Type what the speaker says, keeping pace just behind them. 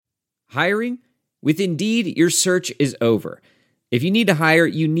Hiring? With Indeed, your search is over. If you need to hire,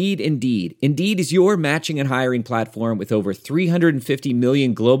 you need Indeed. Indeed is your matching and hiring platform with over 350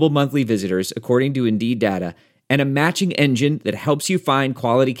 million global monthly visitors, according to Indeed data, and a matching engine that helps you find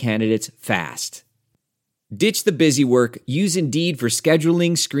quality candidates fast. Ditch the busy work. Use Indeed for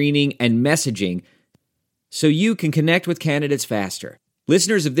scheduling, screening, and messaging so you can connect with candidates faster.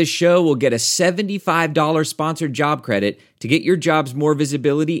 Listeners of this show will get a $75 sponsored job credit to get your jobs more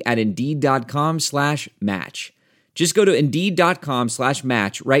visibility at Indeed.com/match. Just go to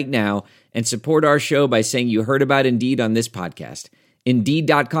Indeed.com/match right now and support our show by saying you heard about Indeed on this podcast.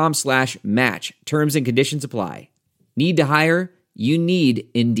 Indeed.com/match. Terms and conditions apply. Need to hire? You need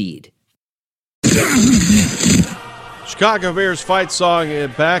Indeed. Chicago Bears fight song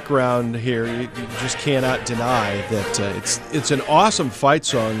in background here. You just cannot deny that it's an awesome fight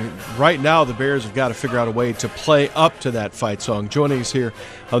song. Right now, the Bears have got to figure out a way to play up to that fight song. Joining us here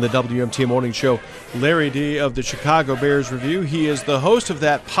on the WMT Morning Show, Larry D. of the Chicago Bears Review. He is the host of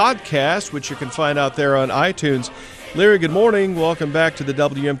that podcast, which you can find out there on iTunes. Larry, good morning. Welcome back to the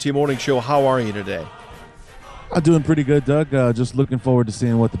WMT Morning Show. How are you today? I'm doing pretty good, Doug. Just looking forward to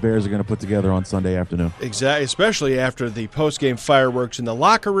seeing what the Bears are going to put together on Sunday afternoon. Exactly, especially after the post-game fireworks in the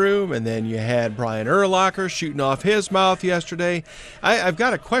locker room, and then you had Brian Urlacher shooting off his mouth yesterday. I've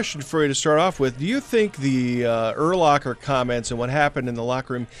got a question for you to start off with. Do you think the Urlacher comments and what happened in the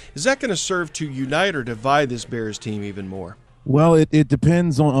locker room, is that going to serve to unite or divide this Bears team even more? Well, it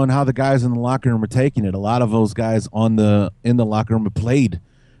depends on how the guys in the locker room are taking it. A lot of those guys in the locker room have played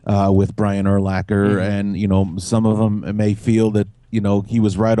with Brian Urlacher, and some of them may feel that he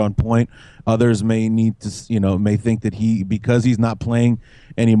was right on point. Others may need to may think that because he's not playing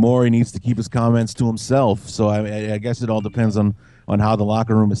anymore, he needs to keep his comments to himself. So I guess it all depends on how the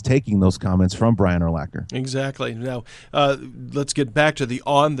locker room is taking those comments from Brian Urlacher. Exactly. Now, let's get back to the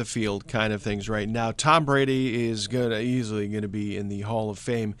on-the-field kind of things right now. Tom Brady is easily going to be in the Hall of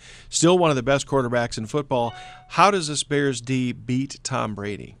Fame. Still one of the best quarterbacks in football. How does this Bears D beat Tom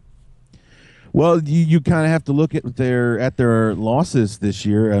Brady? Well, you kind of have to look at their losses this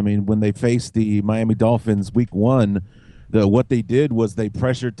year. I mean, when they faced the Miami Dolphins Week 1, what they did was they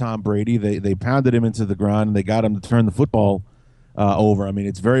pressured Tom Brady. They pounded him into the ground, and they got him to turn the football over. I mean,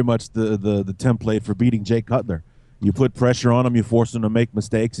 it's very much the template for beating Jay Cutler. You put pressure on him, you force him to make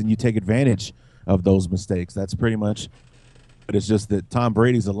mistakes, and you take advantage of those mistakes. That's pretty much. But it's just that Tom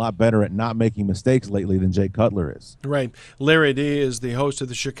Brady's a lot better at not making mistakes lately than Jay Cutler is. Right. Larry D. is the host of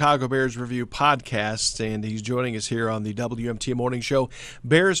the Chicago Bears Review podcast, and he's joining us here on the WMT Morning Show.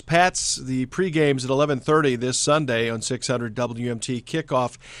 Bears-Pats, the pregames at 11:30 this Sunday on 600 WMT,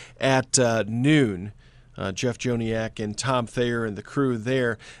 kickoff at noon. Jeff Joniak and Tom Thayer and the crew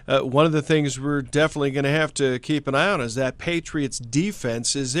there. One of the things we're definitely going to have to keep an eye on is that Patriots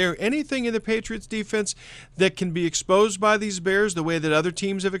defense. Is there anything in the Patriots defense that can be exposed by these Bears the way that other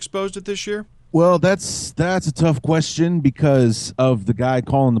teams have exposed it this year? Well, that's a tough question because of the guy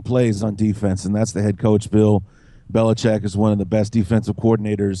calling the plays on defense, and that's the head coach, Bill Belichick. Is one of the best defensive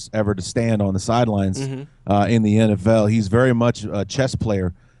coordinators ever to stand on the sidelines in the NFL. He's very much a chess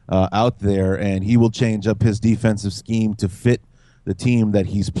player out there, and he will change up his defensive scheme to fit the team that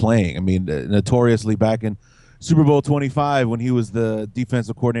he's playing. I mean, notoriously back in Super Bowl 25 when he was the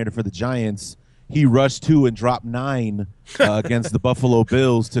defensive coordinator for the Giants, he rushed 2 and dropped 9 against the Buffalo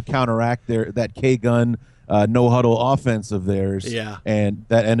Bills to counteract that K-gun no-huddle offense of theirs. Yeah. And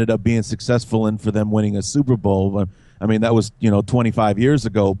that ended up being successful and for them winning a Super Bowl. I mean, that was 25 years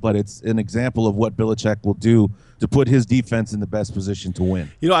ago, but it's an example of what Belichick will do to put his defense in the best position to win.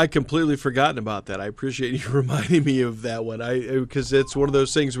 I'd completely forgotten about that. I appreciate you reminding me of that one. Because it's one of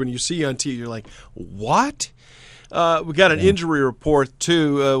those things when you see on TV, you're like, what? We got an injury report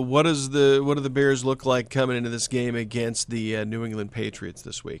too. What do the Bears look like coming into this game against the New England Patriots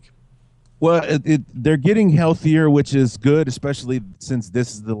this week? Well, they're getting healthier, which is good, especially since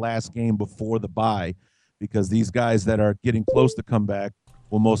this is the last game before the bye, because these guys that are getting close to come back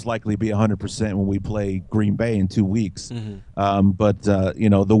will most likely be 100% when we play Green Bay in 2 weeks. But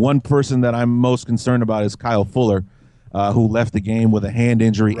the one person that I'm most concerned about is Kyle Fuller, who left the game with a hand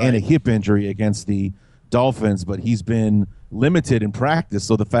injury and a hip injury against the Dolphins, but he's been limited in practice.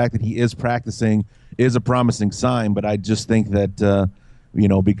 So the fact that he is practicing is a promising sign, but I just think that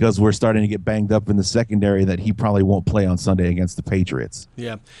because we're starting to get banged up in the secondary, that he probably won't play on Sunday against the Patriots.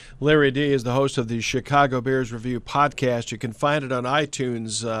 Yeah. Larry D is the host of the Chicago Bears Review podcast. You can find it on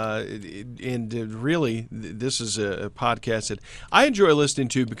iTunes. And really, this is a podcast that I enjoy listening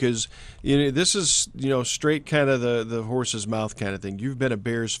to because this is, straight kind of the horse's mouth kind of thing. You've been a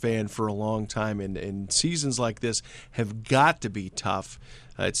Bears fan for a long time, and seasons like this have got to be tough.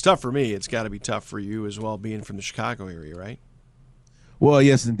 It's tough for me. It's got to be tough for you as well, being from the Chicago area, right? Well,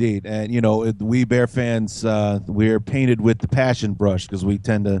 yes, indeed. And, we Bear fans, we're painted with the passion brush because we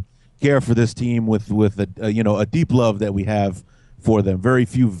tend to care for this team with a deep love that we have for them. Very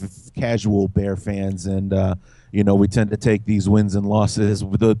few casual Bear fans. And, we tend to take these wins and losses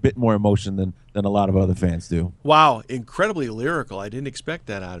with a bit more emotion than a lot of other fans do. Wow, incredibly lyrical. I didn't expect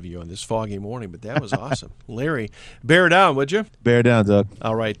that out of you on this foggy morning, but that was awesome. Larry, bear down, would you? Bear down, Doug.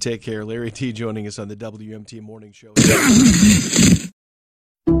 All right, take care. Larry T joining us on the WMT Morning Show.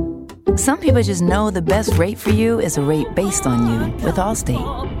 Some people just know the best rate for you is a rate based on you with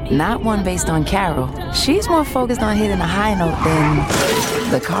Allstate. Not one based on Carol. She's more focused on hitting a high note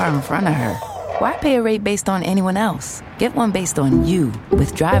than the car in front of her. Why pay a rate based on anyone else? Get one based on you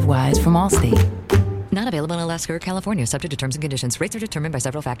with DriveWise from Allstate. Not available in Alaska or California, subject to terms and conditions. Rates are determined by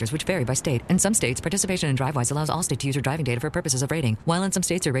several factors, which vary by state. In some states, participation in DriveWise allows Allstate to use your driving data for purposes of rating. While in some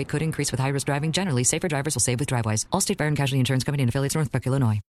states, your rate could increase with high-risk driving. Generally, safer drivers will save with DriveWise. Allstate Fire and Casualty Insurance Company and affiliates, Northbrook, Illinois.